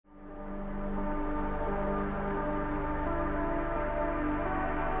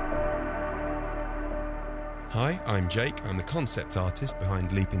Hi, I'm Jake. I'm the concept artist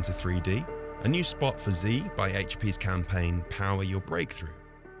behind Leap into 3D, a new spot for Z by HP's campaign Power Your Breakthrough.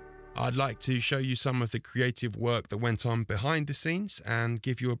 I'd like to show you some of the creative work that went on behind the scenes and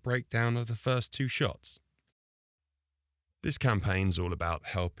give you a breakdown of the first two shots. This campaign's all about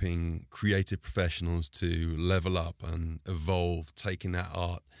helping creative professionals to level up and evolve, taking their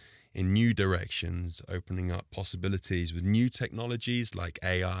art in new directions, opening up possibilities with new technologies like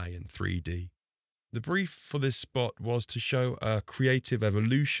AI and 3D. The brief for this spot was to show a creative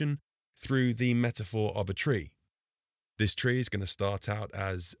evolution through the metaphor of a tree. This tree is going to start out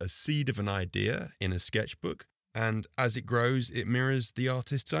as a seed of an idea in a sketchbook, and as it grows, it mirrors the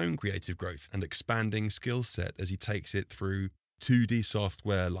artist's own creative growth and expanding skill set as he takes it through 2D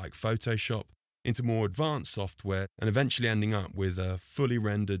software like Photoshop into more advanced software and eventually ending up with a fully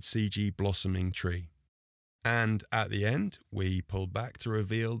rendered CG blossoming tree. And at the end, we pull back to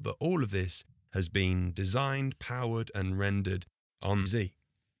reveal that all of this has been designed, powered, and rendered on Z.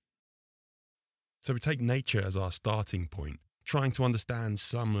 So we take nature as our starting point, trying to understand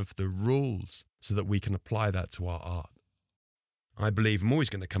some of the rules so that we can apply that to our art. I believe I'm always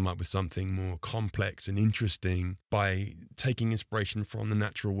going to come up with something more complex and interesting by taking inspiration from the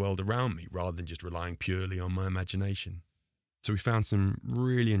natural world around me rather than just relying purely on my imagination. So we found some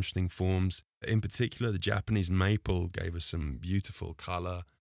really interesting forms. In particular, the Japanese maple gave us some beautiful color.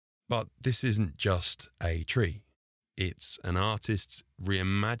 But this isn't just a tree. It's an artist's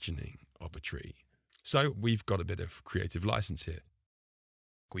reimagining of a tree. So we've got a bit of creative license here.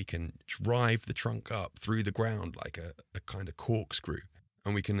 We can drive the trunk up through the ground like a kind of corkscrew,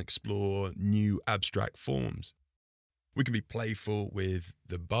 and we can explore new abstract forms. We can be playful with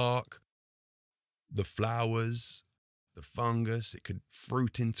the bark, the flowers, the fungus. It could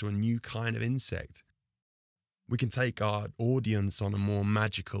fruit into a new kind of insect. We can take our audience on a more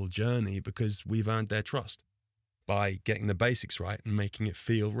magical journey because we've earned their trust by getting the basics right and making it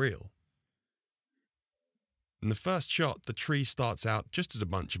feel real. In the first shot, the tree starts out just as a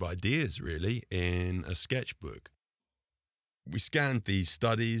bunch of ideas, really, in a sketchbook. We scanned these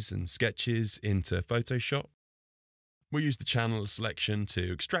studies and sketches into Photoshop. We use the channel selection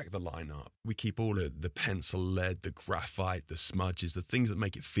to extract the lineup. We keep all of the pencil lead, the graphite, the smudges, the things that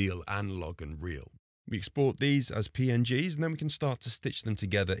make it feel analog and real. We export these as PNGs, and then we can start to stitch them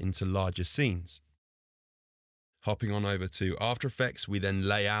together into larger scenes. Hopping on over to After Effects, we then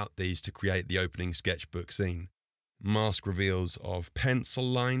lay out these to create the opening sketchbook scene. Mask reveals of pencil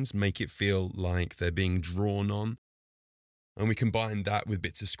lines make it feel like they're being drawn on, and we combine that with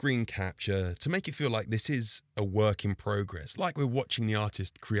bits of screen capture to make it feel like this is a work in progress, like we're watching the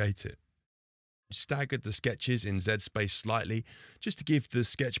artist create it. Staggered the sketches in Z space slightly, just to give the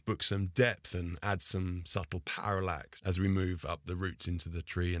sketchbook some depth and add some subtle parallax as we move up the roots into the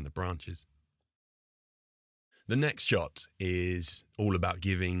tree and the branches. The next shot is all about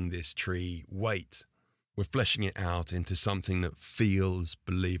giving this tree weight. We're fleshing it out into something that feels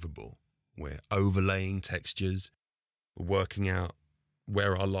believable. We're overlaying textures, we're working out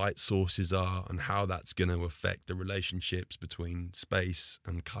where our light sources are and how that's going to affect the relationships between space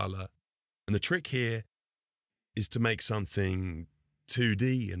and color. And the trick here is to make something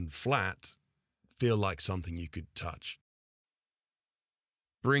 2D and flat feel like something you could touch.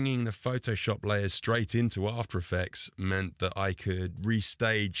 Bringing the Photoshop layers straight into After Effects meant that I could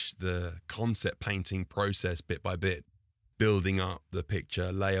restage the concept painting process bit by bit, building up the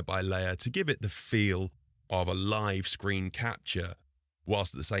picture layer by layer to give it the feel of a live screen capture,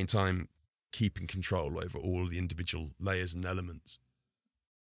 whilst at the same time keeping control over all the individual layers and elements.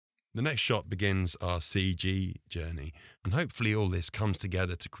 The next shot begins our CG journey, and hopefully all this comes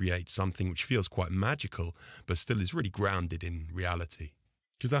together to create something which feels quite magical, but still is really grounded in reality.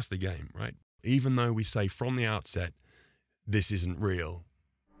 Because that's the game, right? Even though we say from the outset, this isn't real,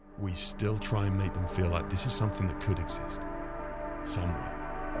 we still try and make them feel like this is something that could exist somewhere.